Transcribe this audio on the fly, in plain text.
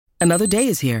Another day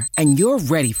is here, and you're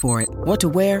ready for it. What to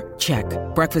wear? Check.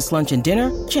 Breakfast, lunch, and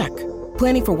dinner? Check.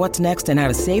 Planning for what's next and how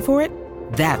to save for it?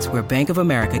 That's where Bank of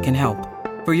America can help.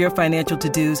 For your financial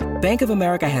to-dos, Bank of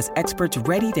America has experts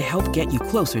ready to help get you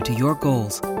closer to your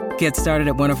goals. Get started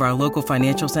at one of our local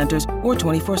financial centers or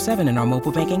 24/7 in our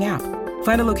mobile banking app.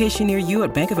 Find a location near you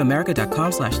at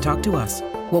bankofamerica.com/talktous.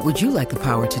 What would you like the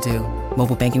power to do?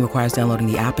 Mobile banking requires downloading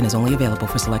the app and is only available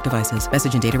for select devices.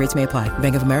 Message and data rates may apply.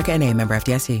 Bank of America N.A., member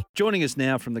FDIC. Joining us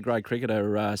now from the great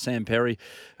cricketer, Sam Perry.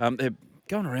 They're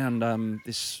going around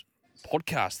this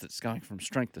podcast that's going from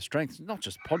strength to strength. It's not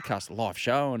just podcast, a live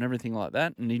show and everything like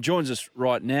that. And he joins us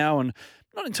right now, and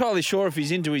I'm not entirely sure if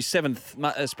he's into his 7th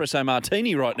espresso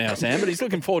martini right now, Sam, but he's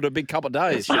looking forward to a big couple of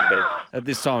days at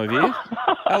this time of year.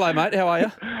 Hello, mate. How are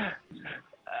you?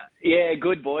 Yeah,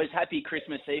 good, boys. Happy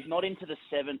Christmas Eve. Not into the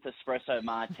 7th espresso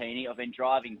martini. I've been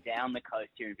driving down the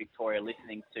coast here in Victoria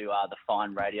listening to the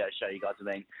fine radio show you guys have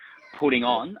been putting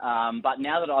on. But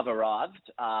now that I've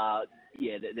arrived,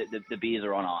 the beers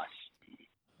are on ice.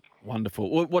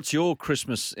 Wonderful. What's your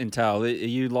Christmas entail? Are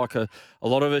you like a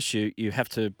lot of us? You have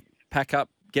to pack up,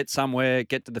 get somewhere,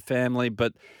 get to the family,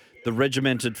 but the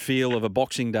regimented feel of a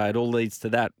Boxing Day, it all leads to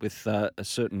that with a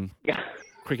certain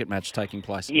cricket match taking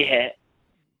place.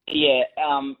 Yeah,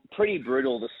 pretty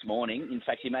brutal this morning. In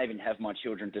fact, you may even have my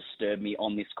children disturb me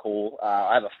on this call.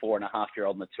 I have a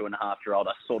 4.5-year-old and a 2.5-year-old.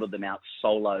 I sorted them out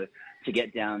solo to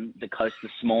get down the coast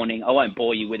this morning. I won't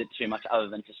bore you with it too much other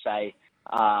than to say,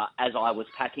 as I was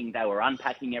packing, they were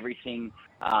unpacking everything.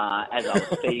 As I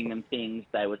was feeding them things,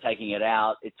 they were taking it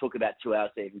out. It took about 2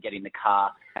 hours to even get in the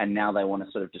car, and now they want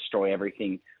to sort of destroy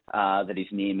everything that is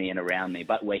near me and around me.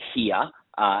 But we're here,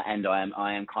 and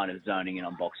I am kind of zoning in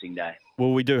on Boxing Day.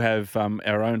 Well, we do have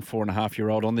our own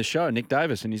 4.5-year-old on this show, Nick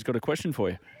Davis, and he's got a question for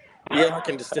you. Yeah, I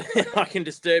can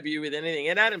disturb you with anything.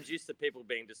 And Adam's used to people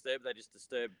being disturbed. They just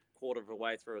disturb quarter of a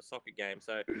way through a soccer game.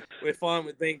 So we're fine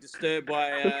with being disturbed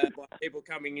by people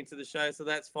coming into the show. So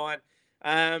that's fine.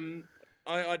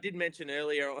 I did mention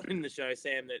earlier in the show,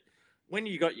 Sam, that when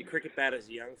you got your cricket bat as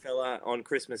a young fella on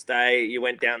Christmas Day, you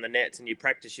went down the nets and you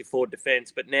practiced your forward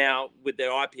defence. But now with the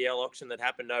IPL auction that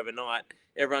happened overnight,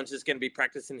 everyone's just going to be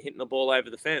practicing hitting the ball over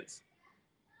the fence.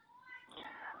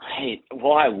 Hey,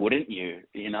 why wouldn't you?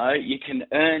 You know, you can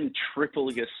earn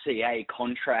triple your CA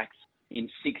contracts in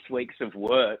 6 weeks of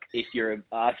work if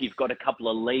you've got a couple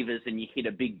of levers and you hit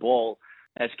a big ball,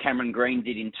 as Cameron Green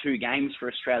did in 2 games for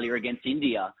Australia against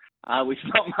India, with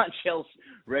not much else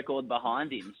record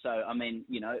behind him. So, I mean,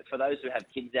 you know, for those who have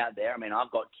kids out there, I mean, I've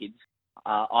got kids.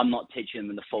 I'm not teaching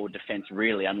them the forward defence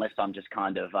really, unless I'm just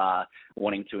kind of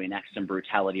wanting to enact some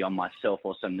brutality on myself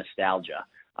or some nostalgia.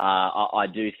 I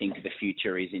do think the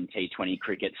future is in T20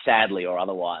 cricket, sadly or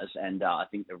otherwise, and I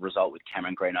think the result with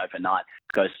Cameron Green overnight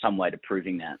goes some way to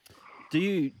proving that.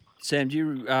 Sam, do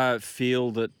you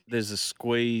feel that there's a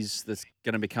squeeze that's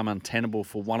going to become untenable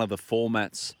for one of the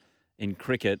formats in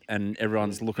cricket, and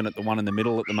everyone's looking at the one in the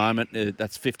middle at the moment?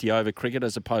 That's 50-over cricket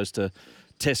as opposed to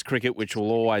Test cricket, which will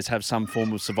always have some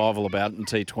form of survival about, and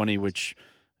T20, which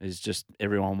is just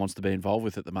everyone wants to be involved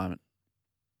with at the moment.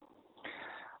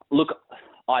 Look,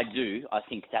 I do. I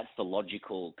think that's the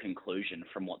logical conclusion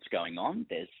from what's going on.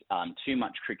 There's too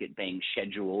much cricket being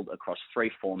scheduled across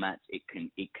 3 formats.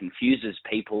 It confuses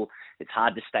people. It's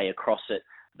hard to stay across it.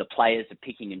 The players are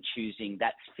picking and choosing.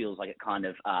 That feels like it kind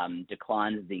of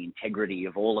declines the integrity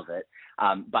of all of it.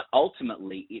 But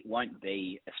ultimately, it won't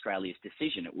be Australia's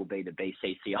decision. It will be the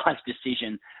BCCI's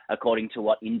decision according to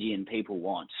what Indian people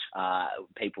want.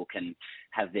 People can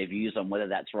have their views on whether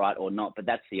that's right or not, but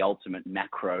that's the ultimate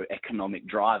macroeconomic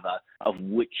driver of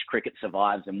which cricket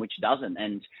survives and which doesn't.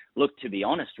 And look, to be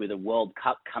honest, with a World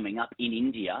Cup coming up in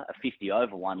India, a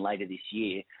 50-over one later this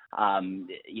year,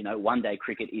 one-day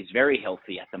cricket is very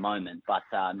healthy at the moment. But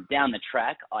down the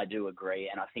track, I do agree,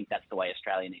 and I think that's the way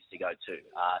Australia needs to go too.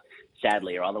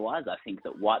 Sadly or otherwise, I think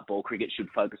that white ball cricket should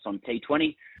focus on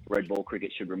T20, red ball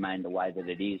cricket should remain the way that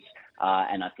it is,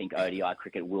 and I think ODI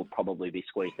cricket will probably be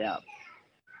squeezed out.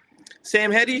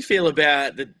 Sam, how do you feel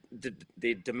about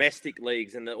the domestic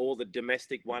leagues and all the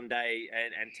domestic one-day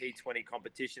and T20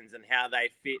 competitions and how they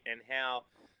fit and how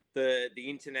the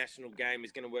international game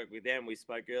is going to work with them? We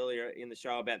spoke earlier in the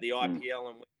show about the IPL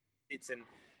and it's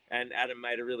and Adam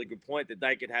made a really good point that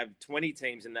they could have 20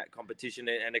 teams in that competition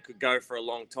and it could go for a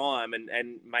long time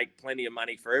and make plenty of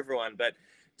money for everyone. But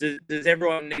does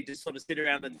everyone need to sort of sit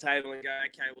around the table and go,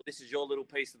 okay, well, this is your little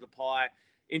piece of the pie.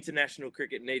 International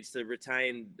cricket needs to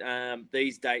retain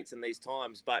these dates and these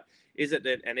times, but is it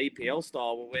an EPL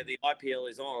style where the IPL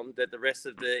is on that the rest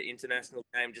of the international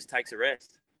game just takes a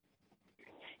rest?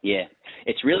 Yeah,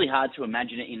 it's really hard to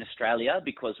imagine it in Australia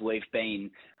because we've been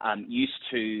used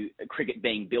to cricket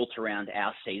being built around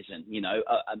our season.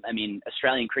 I mean,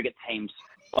 Australian cricket teams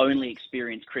only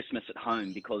experience Christmas at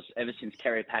home because ever since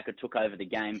Kerry Packer took over the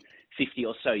game 50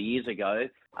 or so years ago,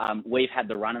 we've had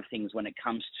the run of things when it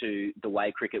comes to the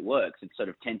way cricket works. It's sort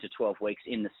of 10 to 12 weeks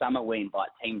in the summer. We invite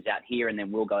teams out here and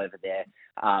then we'll go over there,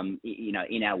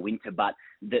 in our winter. But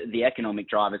the economic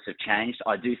drivers have changed.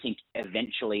 I do think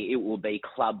eventually it will be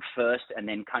club first and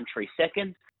then country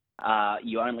second.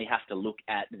 You only have to look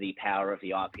at the power of the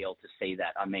IPL to see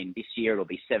that. I mean, this year it'll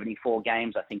be 74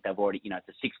 games. I think they've already, it's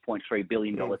a $6.3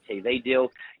 billion TV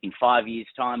deal. In 5 years'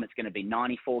 time, it's going to be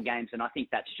 94 games. And I think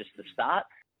that's just the start.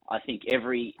 I think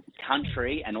every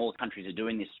country, and all countries are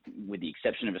doing this with the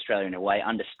exception of Australia in a way,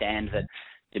 understand that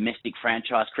domestic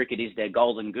franchise cricket is their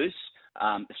golden goose.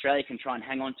 Australia can try and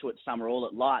hang on to it summer all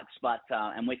it likes, but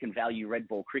and we can value red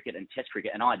ball cricket and test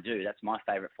cricket, and I do. That's my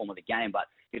favourite form of the game. But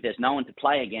if there's no one to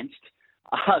play against,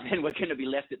 then we're going to be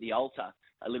left at the altar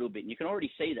a little bit. And you can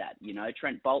already see that.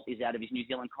 Trent Boult is out of his New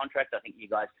Zealand contract. I think you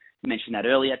guys mentioned that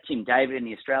earlier. Tim David in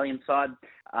the Australian side,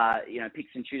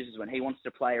 picks and chooses when he wants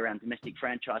to play around domestic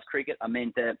franchise cricket. I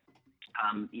mean, the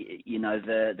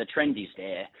trend is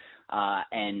there.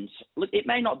 And look, it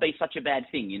may not be such a bad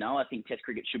thing, I think Test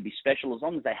cricket should be special as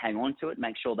long as they hang on to it,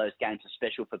 make sure those games are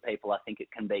special for people. I think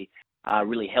it can be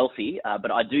really healthy.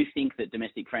 But I do think that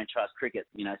domestic franchise cricket,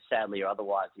 sadly or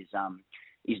otherwise, is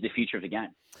the future of the game.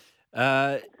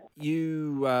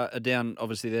 You are down,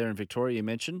 obviously, there in Victoria, you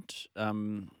mentioned.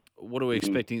 What are we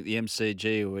expecting at the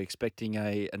MCG? Are we expecting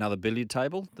another billiard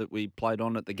table that we played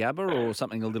on at the Gabba, or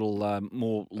something a little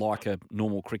more like a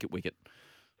normal cricket wicket?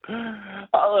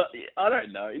 I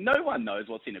don't know. No one knows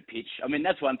what's in a pitch. I mean,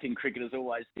 that's one thing cricketers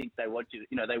always think. They want you,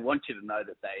 they want you to know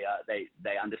that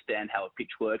they understand how a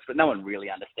pitch works, but no one really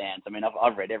understands. I mean,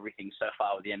 I've read everything so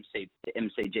far with the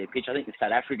MCG pitch. I think the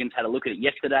South Africans had a look at it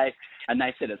yesterday, and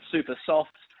they said it's super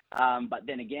soft. But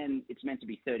then again, it's meant to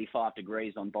be 35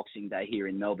 degrees on Boxing Day here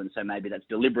in Melbourne, so maybe that's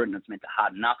deliberate and it's meant to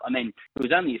harden up. I mean, it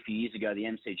was only a few years ago the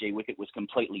MCG wicket was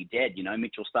completely dead.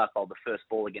 Mitchell Starc bowled the first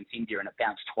ball against India and it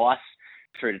bounced twice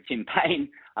through to Tim Payne.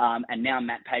 And now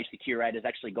Matt Page, the curator's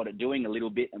actually got it doing a little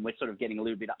bit, and we're sort of getting a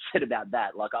little bit upset about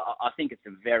that. Like, I think it's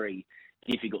a very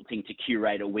difficult thing to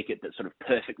curate a wicket that sort of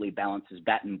perfectly balances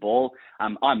bat and ball.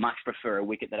 I much prefer a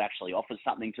wicket that actually offers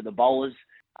something to the bowlers.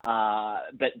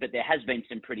 But there has been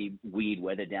some pretty weird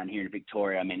weather down here in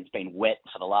Victoria. I mean, it's been wet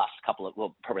for the last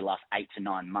probably last 8 to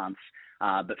 9 months.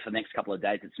 But for the next couple of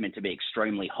days, it's meant to be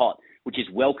extremely hot, which is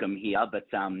welcome here. But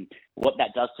what that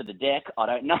does to the deck, I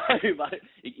don't know. But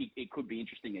it could be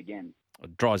interesting again.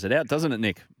 It dries it out, doesn't it,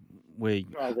 Nick?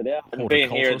 Dries it out. And being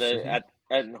here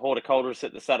at horticulturists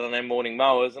at the Saturday morning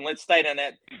mowers, and let's stay on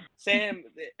that, Sam.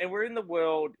 And we're in the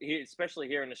world here, especially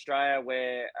here in Australia,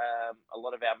 where a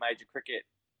lot of our major cricket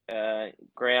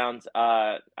grounds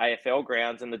are AFL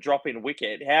grounds, and the drop-in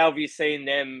wicket. How have you seen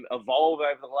them evolve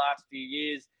over the last few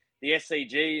years? The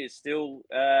SCG is still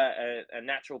a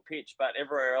natural pitch, but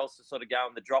everywhere else is sort of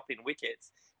going the drop-in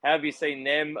wickets. How have you seen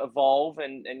them evolve?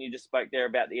 And you just spoke there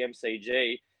about the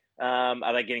MCG.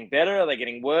 Are they getting better? Are they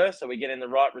getting worse? Are we getting the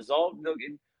right result? Look,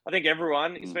 I think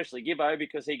everyone, especially Gibbo,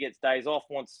 because he gets days off,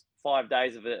 wants 5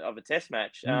 days of a test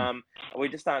match. We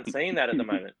just aren't seeing that at the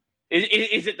moment.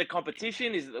 Is it the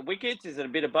competition? Is it the wickets? Is it a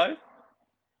bit of both?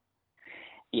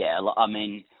 Yeah, I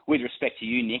mean, with respect to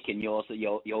you, Nick, and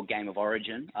your game of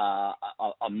origin,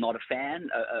 I'm not a fan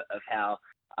of how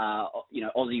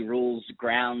Aussie rules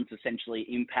grounds essentially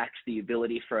impacts the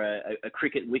ability for a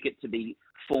cricket wicket to be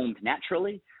formed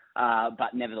naturally.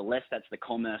 But nevertheless, that's the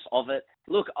commerce of it.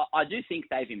 Look, I do think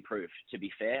they've improved, to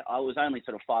be fair. I was only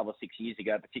sort of 5 or 6 years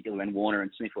ago, particularly when Warner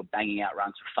and Smith were banging out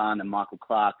runs for fun and Michael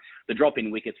Clark. The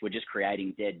drop-in wickets were just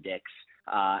creating dead decks,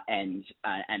 and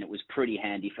it was pretty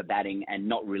handy for batting and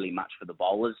not really much for the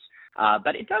bowlers.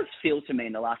 But it does feel to me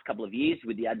in the last couple of years,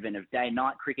 with the advent of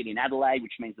day-night cricket in Adelaide,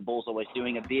 which means the ball's always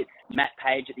doing a bit. Matt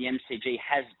Page at the MCG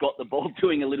has got the ball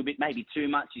doing a little bit, maybe too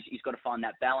much. He's got to find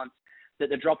that balance. That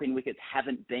the drop-in wickets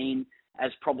haven't been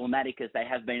as problematic as they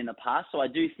have been in the past. So I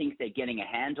do think they're getting a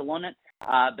handle on it.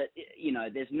 But,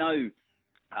 there's no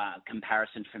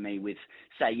comparison for me with,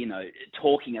 say,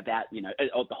 talking about, the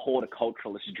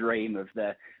horticulturalist dream of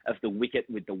the wicket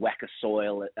with the whacker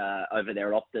soil over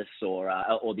there at Optus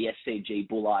or the SCG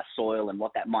bull-eye soil and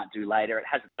what that might do later. It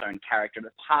has its own character.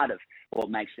 It's part of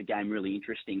what makes the game really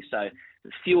interesting. So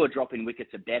fewer drop-in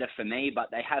wickets are better for me, but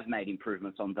they have made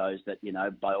improvements on those that,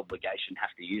 by obligation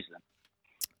have to use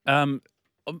them.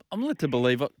 I'm led to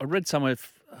believe, I read somewhere,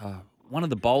 one of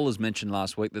the bowlers mentioned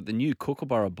last week that the new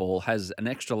Kookaburra ball has an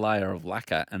extra layer of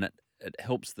lacquer, and it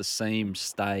helps the seam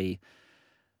stay,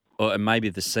 or maybe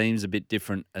the seam's a bit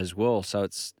different as well. So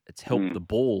it's helped the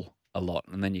ball a lot.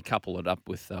 And then you couple it up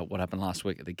with what happened last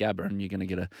week at the Gabba, and you're going to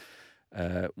get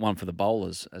one for the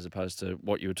bowlers as opposed to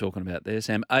what you were talking about there,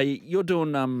 Sam. You're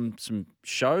doing some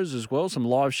shows as well, some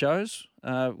live shows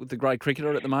with the Grade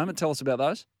Cricketer at the moment. Tell us about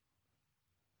those.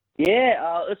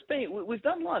 Yeah, we've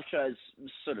done live shows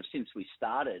sort of since we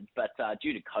started, but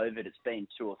due to COVID, it's been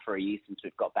 2 or 3 years since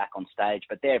we've got back on stage.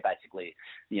 But they're basically,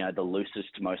 the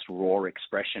loosest, most raw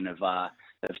expression of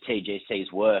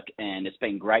TGC's work, and it's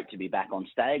been great to be back on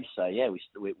stage. So yeah,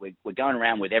 we're going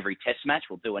around with every Test match.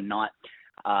 We'll do a night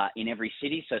in every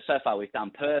city. So far we've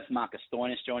done Perth. Marcus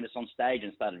Stoinis joined us on stage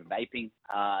and started vaping,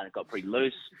 and it got pretty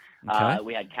loose. Okay.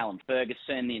 We had Callum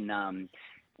Ferguson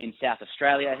in South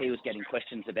Australia. He was getting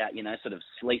questions about, sort of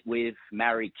sleep with,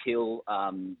 marry, kill,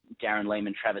 Darren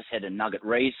Lehman, Travis Head and Nugget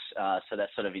Reese. So that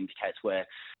sort of indicates where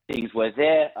things were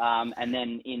there. And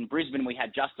then in Brisbane, we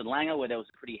had Justin Langer, where there was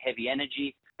pretty heavy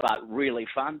energy, but really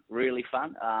fun, really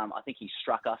fun. I think he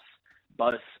struck us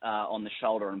both on the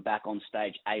shoulder and back on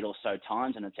stage 8 or so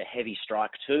times, and it's a heavy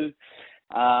strike too.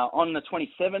 On the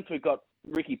 27th, we've got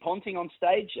Ricky Ponting on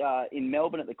stage in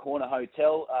Melbourne at the Corner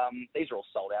Hotel. These are all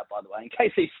sold out, by the way, in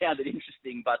case these sounded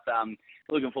interesting. But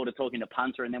looking forward to talking to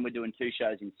Punter, and then we're doing 2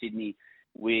 shows in Sydney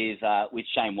with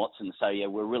Shane Watson. So yeah,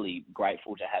 we're really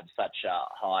grateful to have such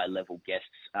high level guests,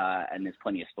 and there's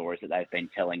plenty of stories that they've been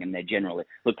telling, and they're generally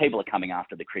people are coming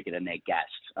after the cricket and they're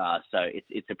gassed. So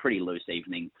it's a pretty loose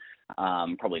evening.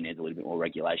 Probably needs a little bit more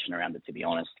regulation around it, to be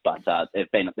honest. But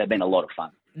they've been a lot of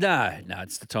fun. No,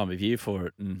 it's the time of year for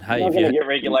it. And hey, We're not going to get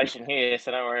regulation here,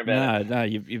 so don't worry about it. No,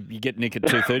 you get Nick at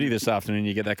 2:30 this afternoon.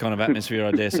 You get that kind of atmosphere,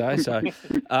 I dare say. So,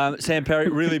 Sam Parry,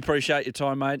 really appreciate your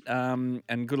time, mate,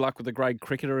 and good luck with the Grade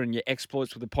Cricketer and your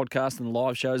exploits with the podcast and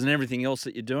live shows and everything else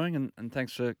that you're doing. And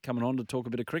thanks for coming on to talk a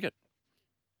bit of cricket.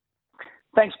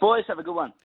 Thanks, boys. Have a good one.